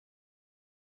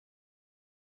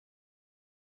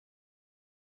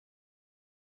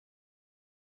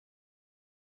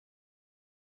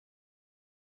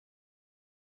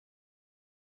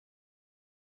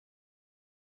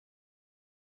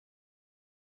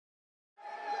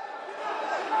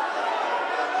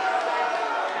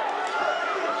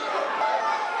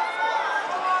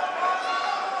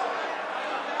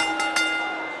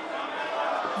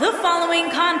following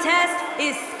contest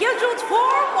is scheduled for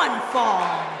one fall.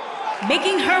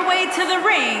 Making her way to the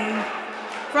ring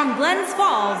from Glens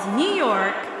Falls, New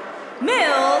York,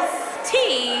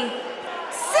 Misty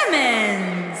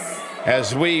Simmes.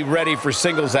 As we ready for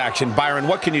singles action, Byron,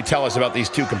 what can you tell us about these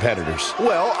two competitors?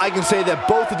 Well, I can say that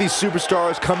both of these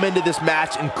superstars come into this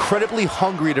match incredibly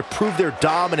hungry to prove their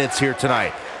dominance here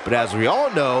tonight. But as we all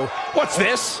know... What's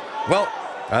this? Well,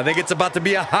 I think it's about to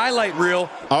be a highlight reel.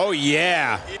 Oh,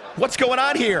 yeah. What's going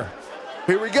on here?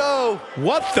 Here we go.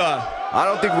 What the? I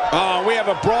don't think... Oh, we have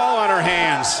a brawl on our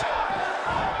hands.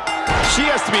 She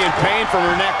has to be in pain from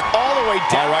her neck all the way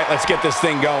down. All right, let's get this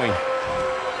thing going.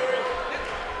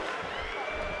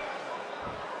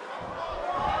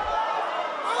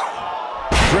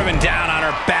 Driven down on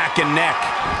her back and neck.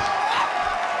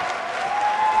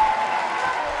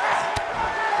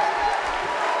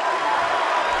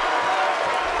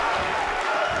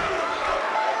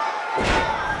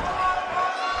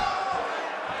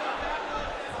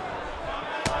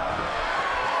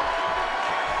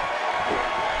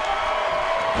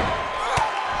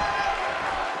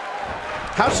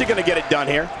 How's she going to get it done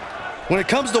here? When it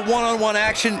comes to one-on-one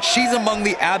action, she's among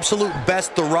the absolute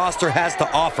best the roster has to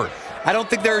offer. I don't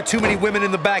think there are too many women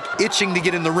in the back itching to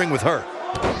get in the ring with her.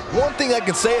 One thing I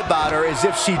can say about her is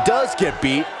if she does get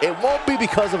beat, it won't be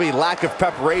because of a lack of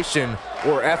preparation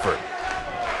or effort.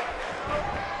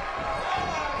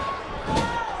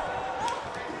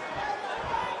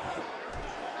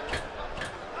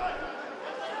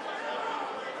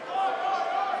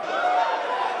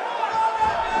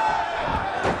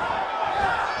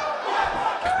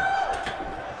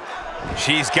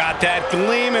 She's got that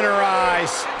gleam in her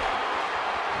eyes.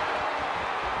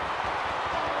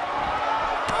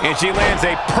 And she lands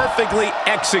a perfectly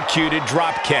executed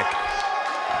drop kick.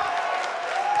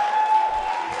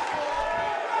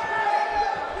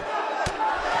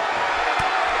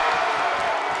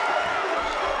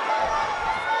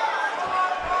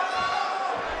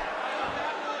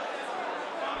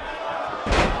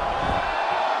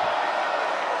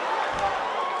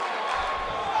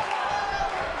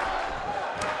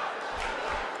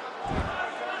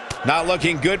 Not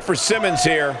looking good for Simmes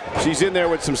here. She's in there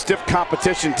with some stiff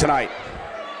competition tonight.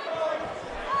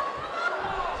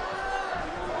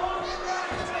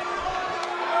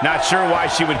 Not sure why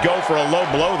she would go for a low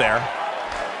blow there.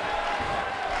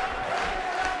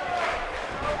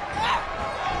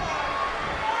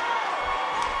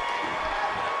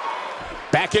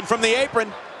 Back in from the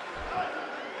apron.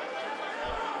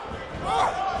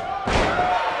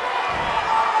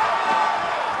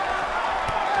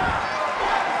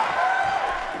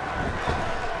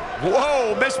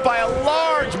 Whoa, missed by a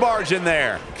large margin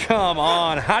there. Come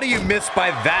on, how do you miss by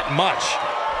that much?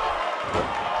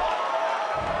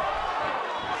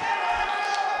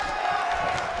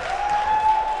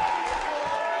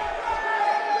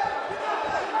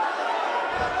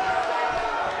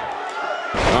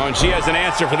 Oh, and she has an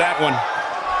answer for that one.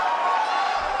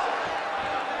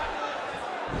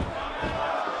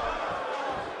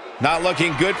 Not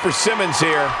looking good for Simmes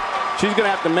here. She's going to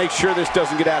have to make sure this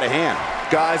doesn't get out of hand.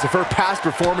 Guys, if her past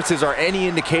performances are any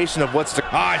indication of what's to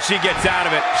come. Ah, she gets out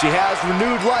of it. She has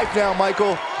renewed life now,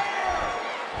 Michael.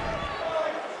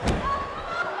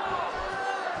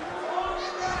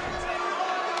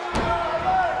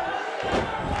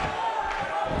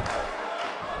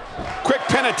 Quick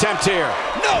pin attempt here.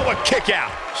 No, a kick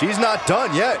out. She's not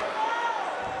done yet.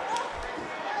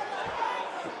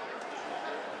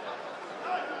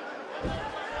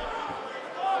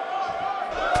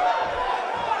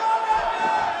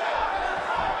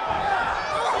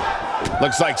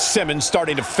 Looks like Simmes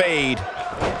starting to fade.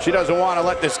 She doesn't want to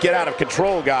let this get out of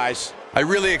control, guys. I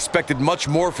really expected much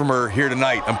more from her here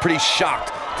tonight. I'm pretty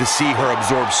shocked to see her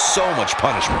absorb so much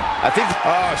punishment. I think...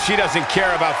 Oh, she doesn't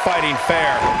care about fighting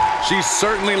fair. She's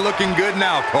certainly looking good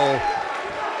now, Cole.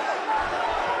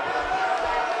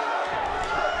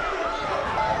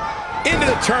 Into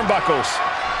the turnbuckles.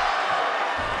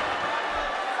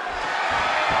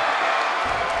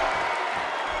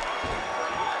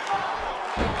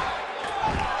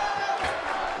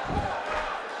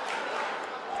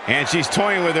 And she's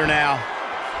toying with her now.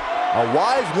 A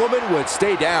wise woman would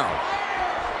stay down.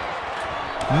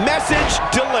 Message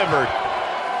delivered.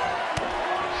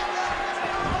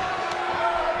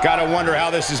 Gotta wonder how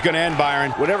this is gonna end,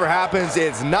 Byron. Whatever happens,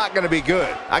 it's not gonna be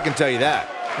good. I can tell you that.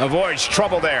 Avoids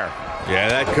trouble there. Yeah,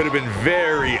 that could have been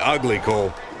very ugly,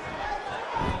 Cole.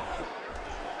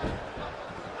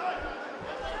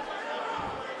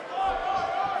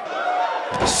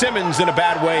 Simmes in a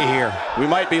bad way here. We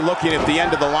might be looking at the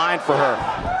end of the line for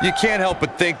her. You can't help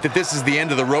but think that this is the end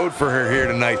of the road for her here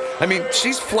tonight. I mean,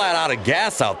 she's flat out of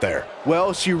gas out there.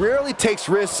 Well, she rarely takes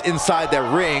risks inside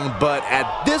that ring, but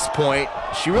at this point,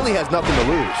 she really has nothing to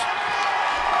lose.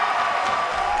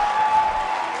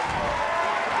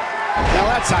 Now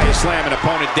that's how you slam an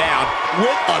opponent down,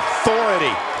 with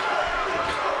authority.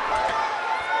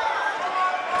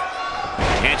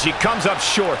 And she comes up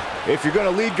short. If you're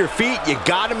gonna leave your feet, you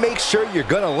gotta make sure you're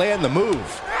gonna land the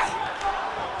move.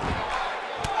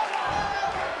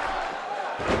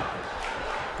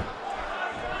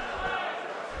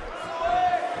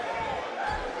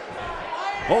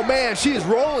 Oh man, she is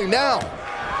rolling now.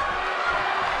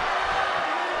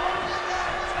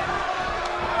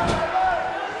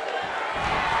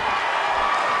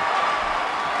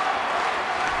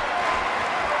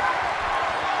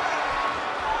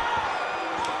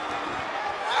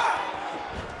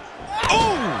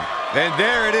 And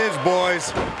there it is,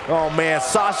 boys. Oh man,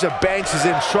 Sasha Banks is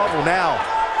in trouble now.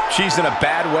 She's in a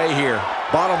bad way here.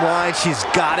 Bottom line, she's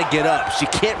gotta get up. She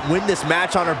can't win this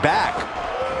match on her back.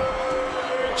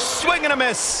 Swing and a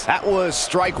miss. That was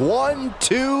strike 1,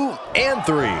 2, and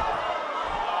 3.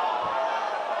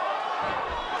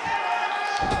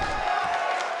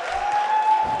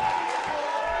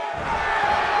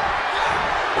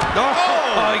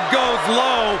 Oh, he goes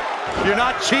low. You're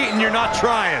not cheating, you're not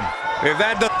trying. If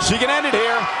that does, she can end it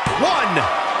here. 1,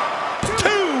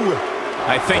 2.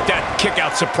 I think that kick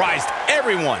out surprised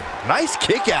everyone. Nice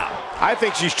kick out. I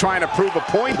think she's trying to prove a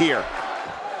point here.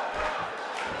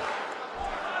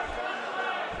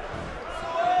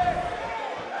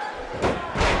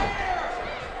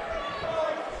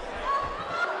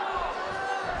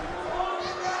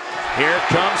 Here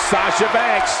comes Sasha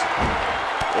Banks.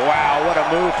 Wow, what a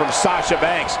move from Sasha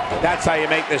Banks. That's how you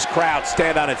make this crowd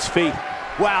stand on its feet.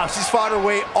 Wow, she's fought her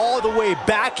way all the way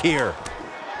back here.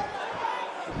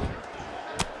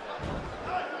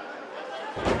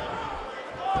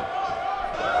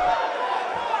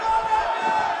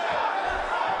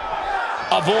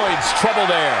 Avoids trouble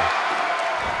there.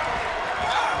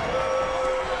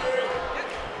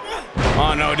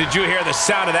 Oh no, did you hear the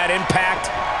sound of that impact?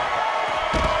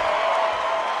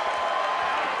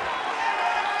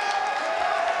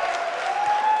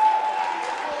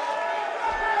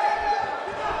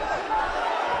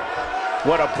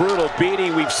 What a brutal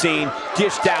beating we've seen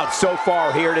dished out so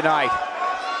far here tonight.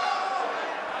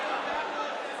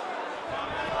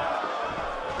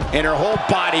 And her whole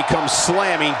body comes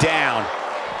slamming down.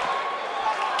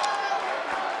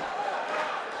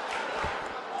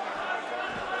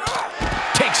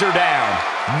 Takes her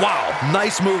down. wow,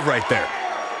 nice move right there.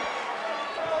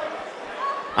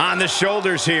 On the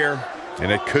shoulders here.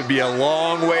 And it could be a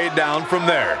long way down from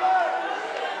there.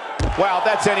 Well, if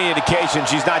that's any indication,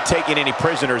 she's not taking any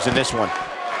prisoners in this one.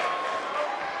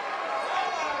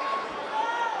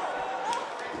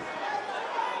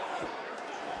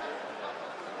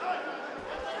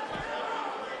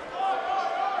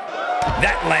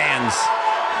 That lands.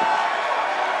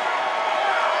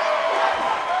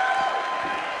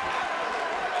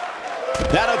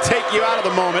 That'll take you out of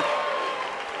the moment.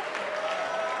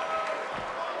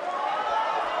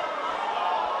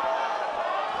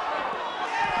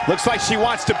 Looks like she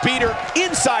wants to beat her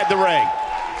inside the ring.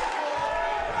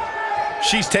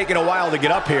 She's taking a while to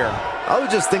get up here. I was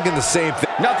just thinking the same thing.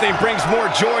 Nothing brings more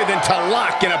joy than to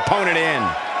lock an opponent in.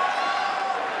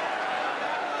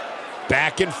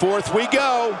 Back and forth we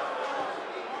go.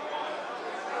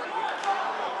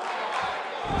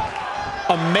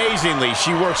 Amazingly,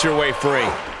 she works her way free.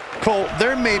 Cole,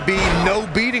 there may be no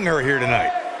beating her here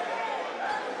tonight.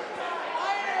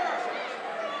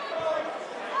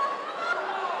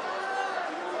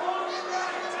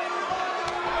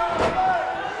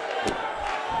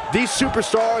 These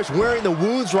superstars wearing the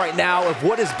wounds right now of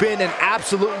what has been an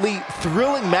absolutely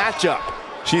thrilling matchup.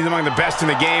 She's among the best in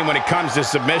the game when it comes to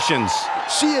submissions.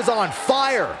 She is on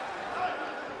fire.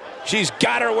 She's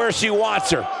got her where she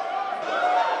wants her.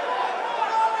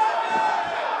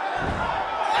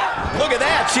 Look at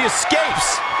that, she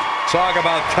escapes. Talk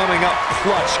about coming up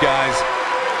clutch, guys.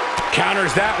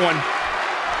 Counters that one.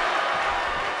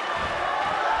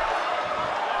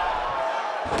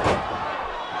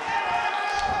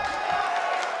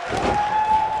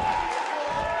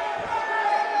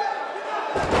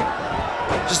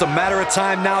 Just a matter of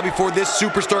time now before this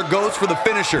superstar goes for the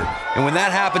finisher. And when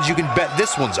that happens, you can bet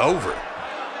this one's over.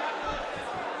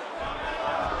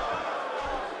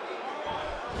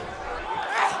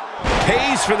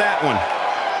 Pays for that one.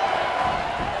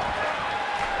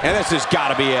 And this has got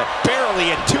to be it.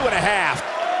 Barely at 2.5.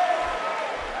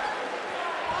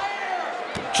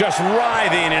 just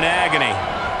writhing in agony.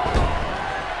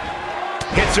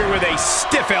 Hits her with a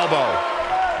stiff elbow.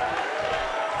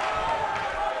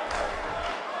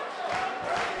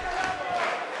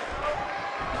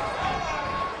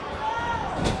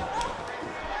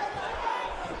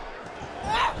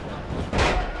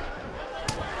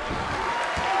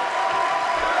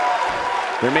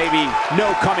 There may be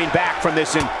no coming back from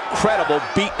this incredible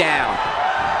beatdown.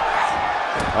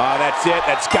 Oh, that's it.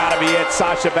 That's got to be it.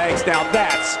 Sasha Banks. Now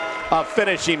that's a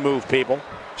finishing move, people.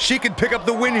 She could pick up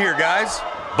the win here, guys.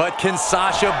 But can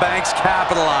Sasha Banks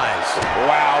capitalize?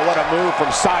 Wow, what a move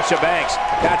from Sasha Banks.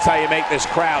 That's how you make this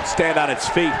crowd stand on its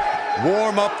feet.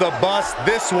 Warm up the bus.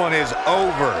 This one is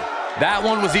over. That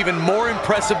one was even more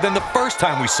impressive than the first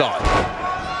time we saw it.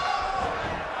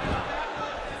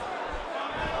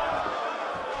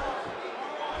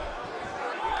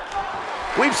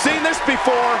 We've seen this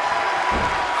before.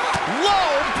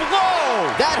 Low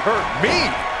blow! That hurt me.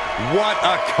 What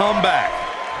a comeback.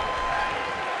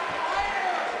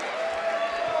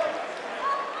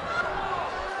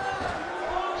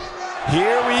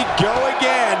 Here we go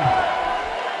again.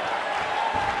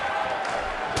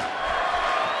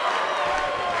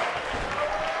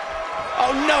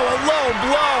 Oh no, a low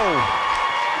blow.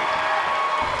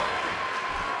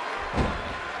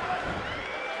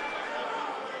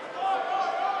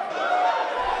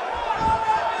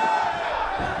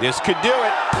 This could do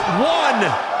it. 1,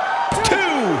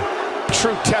 2.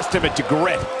 True testament to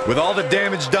grit. With all the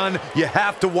damage done, you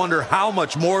have to wonder how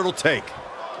much more it'll take.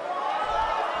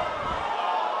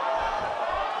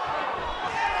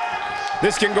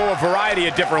 This can go a variety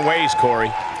of different ways,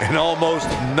 Corey. And almost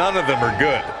none of them are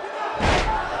good.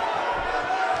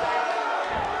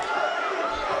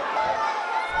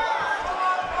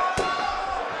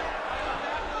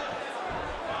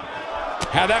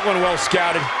 Had that one well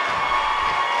scouted.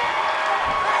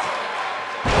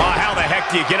 How the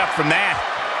heck do you get up from that?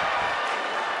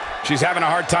 She's having a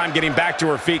hard time getting back to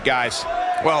her feet, guys.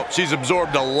 Well, she's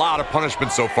absorbed a lot of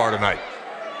punishment so far tonight.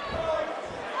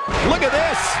 Look at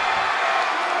this.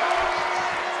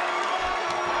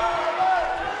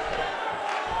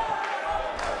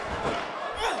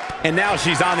 And now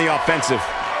she's on the offensive.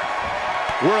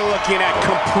 We're looking at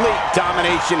complete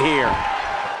domination here.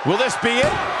 Will this be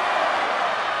it?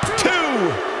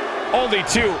 2. Only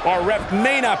 2. Our ref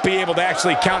may not be able to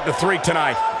actually count to 3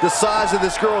 tonight. The size of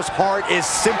this girl's heart is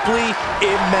simply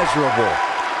immeasurable.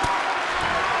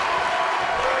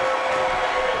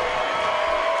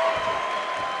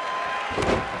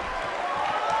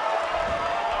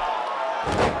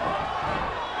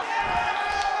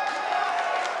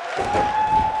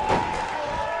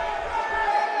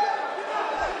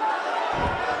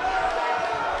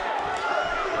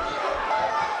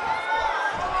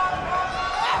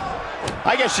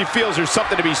 I guess she feels there's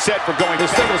something to be said for going.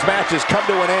 This singles match has come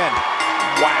to an end.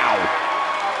 Wow.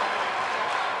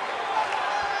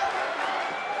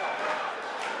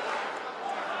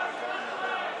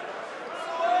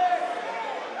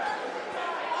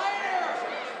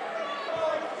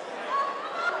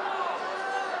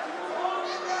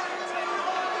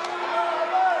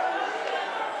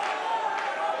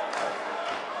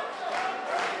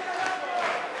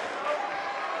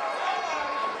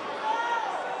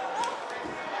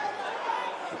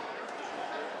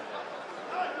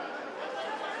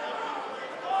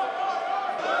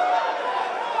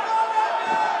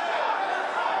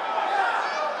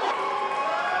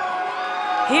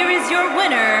 Here is your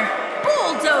winner,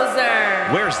 Bulldozer.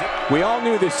 We all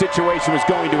knew this situation was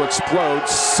going to explode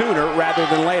sooner rather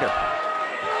than later.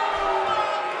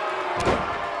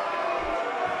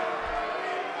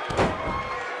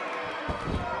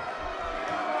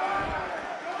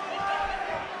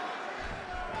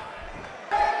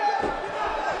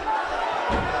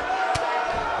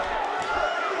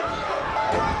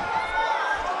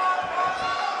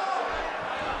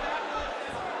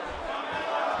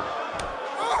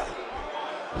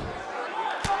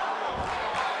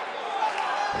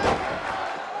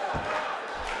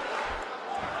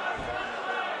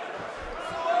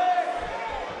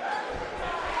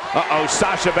 Uh-oh,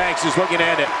 Sasha Banks is looking to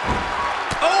end it.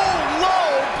 Oh,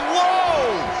 low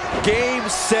blow! Game,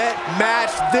 set, match.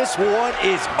 This one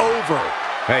is over.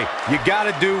 Hey, you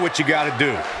gotta do what you gotta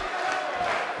do.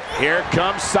 Here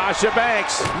comes Sasha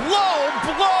Banks. Low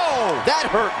blow! That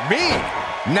hurt me.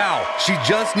 Now, she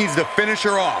just needs to finish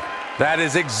her off. That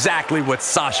is exactly what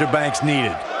Sasha Banks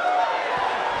needed.